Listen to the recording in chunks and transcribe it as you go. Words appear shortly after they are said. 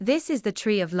This is the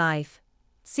Tree of Life,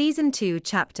 Season 2,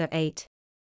 Chapter 8.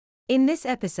 In this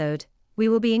episode, we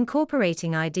will be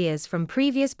incorporating ideas from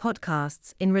previous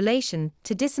podcasts in relation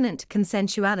to dissonant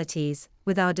consensualities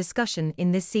with our discussion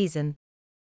in this season.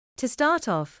 To start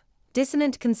off,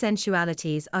 dissonant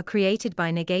consensualities are created by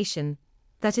negation,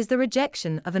 that is, the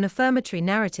rejection of an affirmatory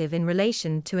narrative in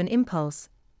relation to an impulse,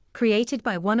 created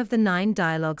by one of the 9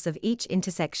 dialogues of each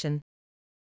intersection.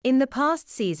 In the past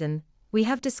season, we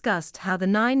have discussed how the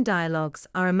 9 dialogues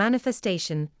are a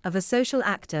manifestation of a social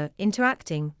actor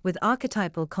interacting with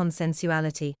archetypal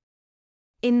consensuality.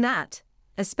 In that,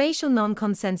 a spatial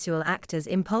non-consensual actor's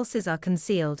impulses are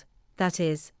concealed, that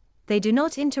is, they do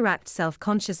not interact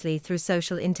self-consciously through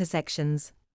social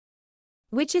intersections.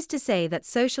 Which is to say that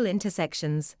social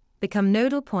intersections become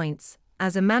nodal points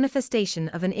as a manifestation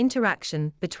of an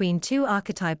interaction between 2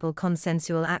 archetypal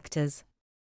consensual actors.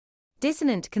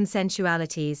 Dissonant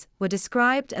consensualities were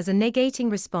described as a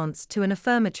negating response to an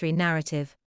affirmatory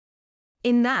narrative.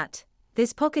 In that,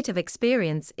 this pocket of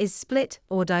experience is split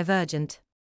or divergent.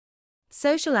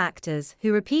 Social actors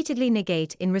who repeatedly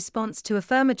negate in response to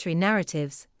affirmatory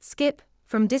narratives skip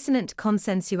from dissonant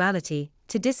consensuality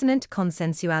to dissonant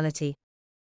consensuality.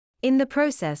 In the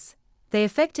process, they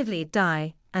effectively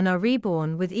die and are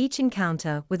reborn with each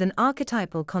encounter with an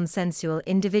archetypal consensual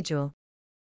individual.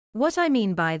 What I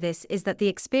mean by this is that the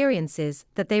experiences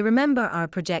that they remember are a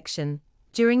projection,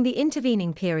 during the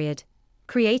intervening period,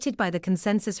 created by the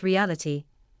consensus reality,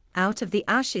 out of the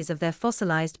ashes of their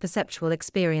fossilized perceptual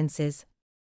experiences.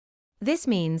 This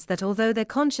means that although their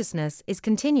consciousness is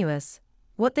continuous,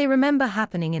 what they remember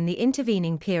happening in the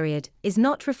intervening period is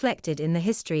not reflected in the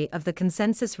history of the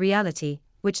consensus reality,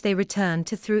 which they return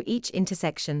to through each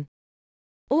intersection.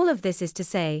 All of this is to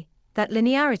say that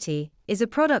linearity is a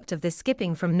product of this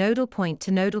skipping from nodal point to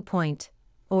nodal point,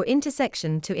 or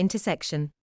intersection to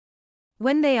intersection.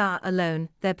 When they are alone,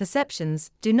 their perceptions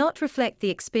do not reflect the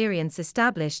experience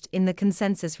established in the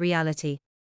consensus reality.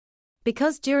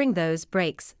 Because during those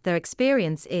breaks their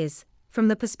experience is, from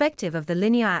the perspective of the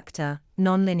linear actor,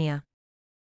 non-linear.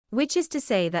 Which is to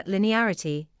say that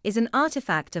linearity is an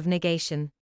artifact of negation.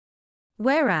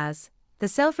 Whereas, the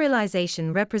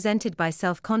self-realization represented by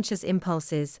self-conscious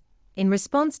impulses, in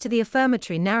response to the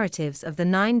affirmatory narratives of the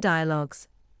 9 dialogues,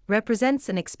 represents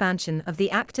an expansion of the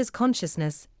actor's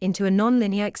consciousness into a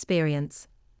nonlinear experience.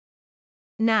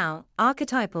 Now,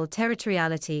 archetypal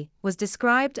territoriality was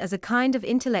described as a kind of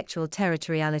intellectual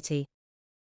territoriality.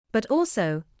 But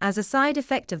also, as a side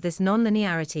effect of this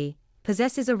nonlinearity,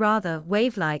 possesses a rather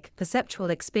wave-like perceptual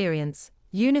experience,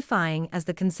 unifying as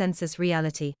the consensus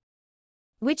reality.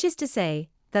 Which is to say,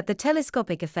 that the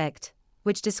telescopic effect,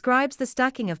 which describes the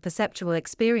stacking of perceptual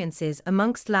experiences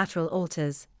amongst lateral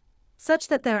alters, such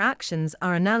that their actions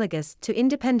are analogous to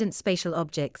independent spatial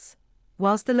objects,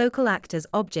 whilst the local actor's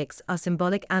objects are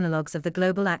symbolic analogues of the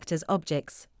global actor's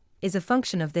objects, is a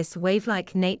function of this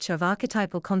wave-like nature of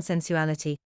archetypal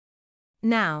consensuality.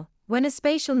 Now, when a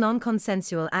spatial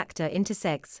non-consensual actor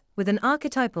intersects with an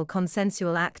archetypal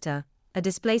consensual actor, a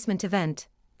displacement event,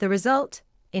 the result,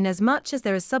 inasmuch as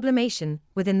there is sublimation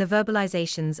within the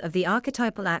verbalizations of the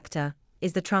archetypal actor,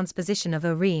 is the transposition of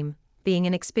a reme, being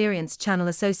an experience channel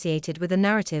associated with a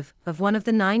narrative of one of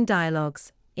the 9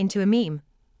 dialogues, into a meme,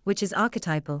 which is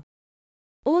archetypal.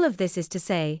 All of this is to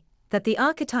say that the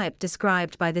archetype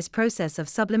described by this process of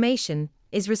sublimation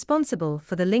is responsible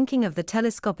for the linking of the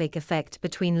telescopic effect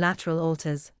between lateral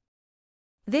alters.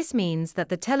 This means that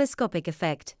the telescopic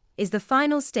effect is the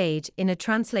final stage in a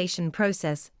translation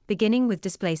process beginning with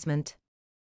displacement.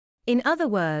 In other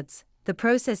words, the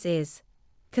process is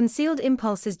concealed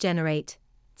impulses generate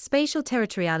spatial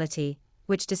territoriality,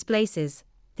 which displaces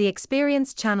the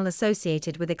experience channel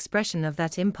associated with expression of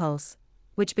that impulse,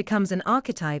 which becomes an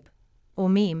archetype, or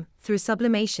meme, through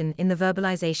sublimation in the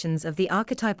verbalizations of the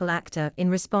archetypal actor in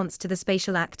response to the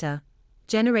spatial actor,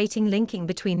 generating linking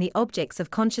between the objects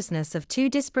of consciousness of 2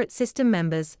 disparate system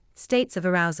members, states of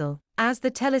arousal, as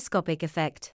the telescopic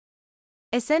effect.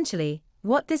 Essentially,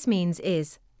 what this means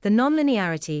is, the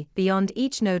nonlinearity beyond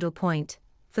each nodal point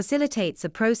facilitates a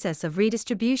process of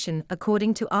redistribution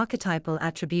according to archetypal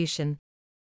attribution.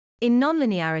 In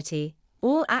nonlinearity,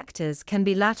 all actors can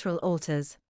be lateral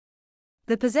alters.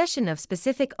 The possession of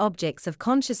specific objects of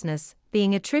consciousness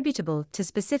being attributable to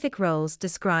specific roles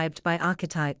described by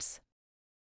archetypes.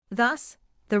 Thus,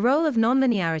 the role of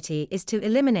nonlinearity is to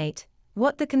eliminate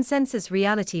what the consensus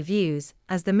reality views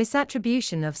as the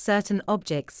misattribution of certain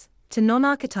objects to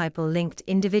non-archetypal linked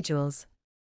individuals.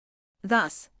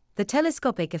 Thus, the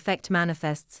telescopic effect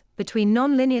manifests between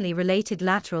non-linearly related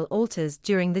lateral alters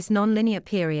during this non-linear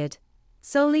period,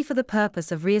 solely for the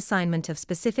purpose of reassignment of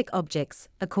specific objects,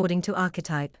 according to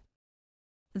archetype.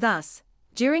 Thus,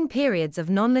 during periods of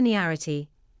nonlinearity,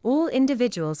 all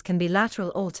individuals can be lateral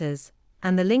alters,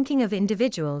 and the linking of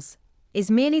individuals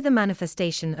is merely the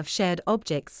manifestation of shared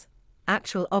objects,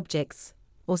 actual objects,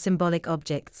 or symbolic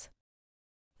objects.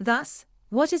 Thus,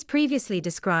 what is previously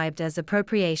described as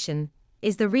appropriation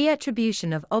is the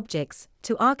reattribution of objects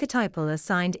to archetypal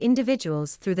assigned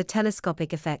individuals through the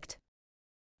telescopic effect.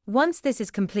 Once this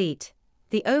is complete,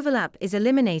 the overlap is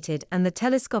eliminated and the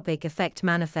telescopic effect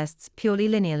manifests purely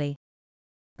linearly.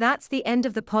 That's the end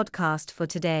of the podcast for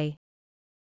today.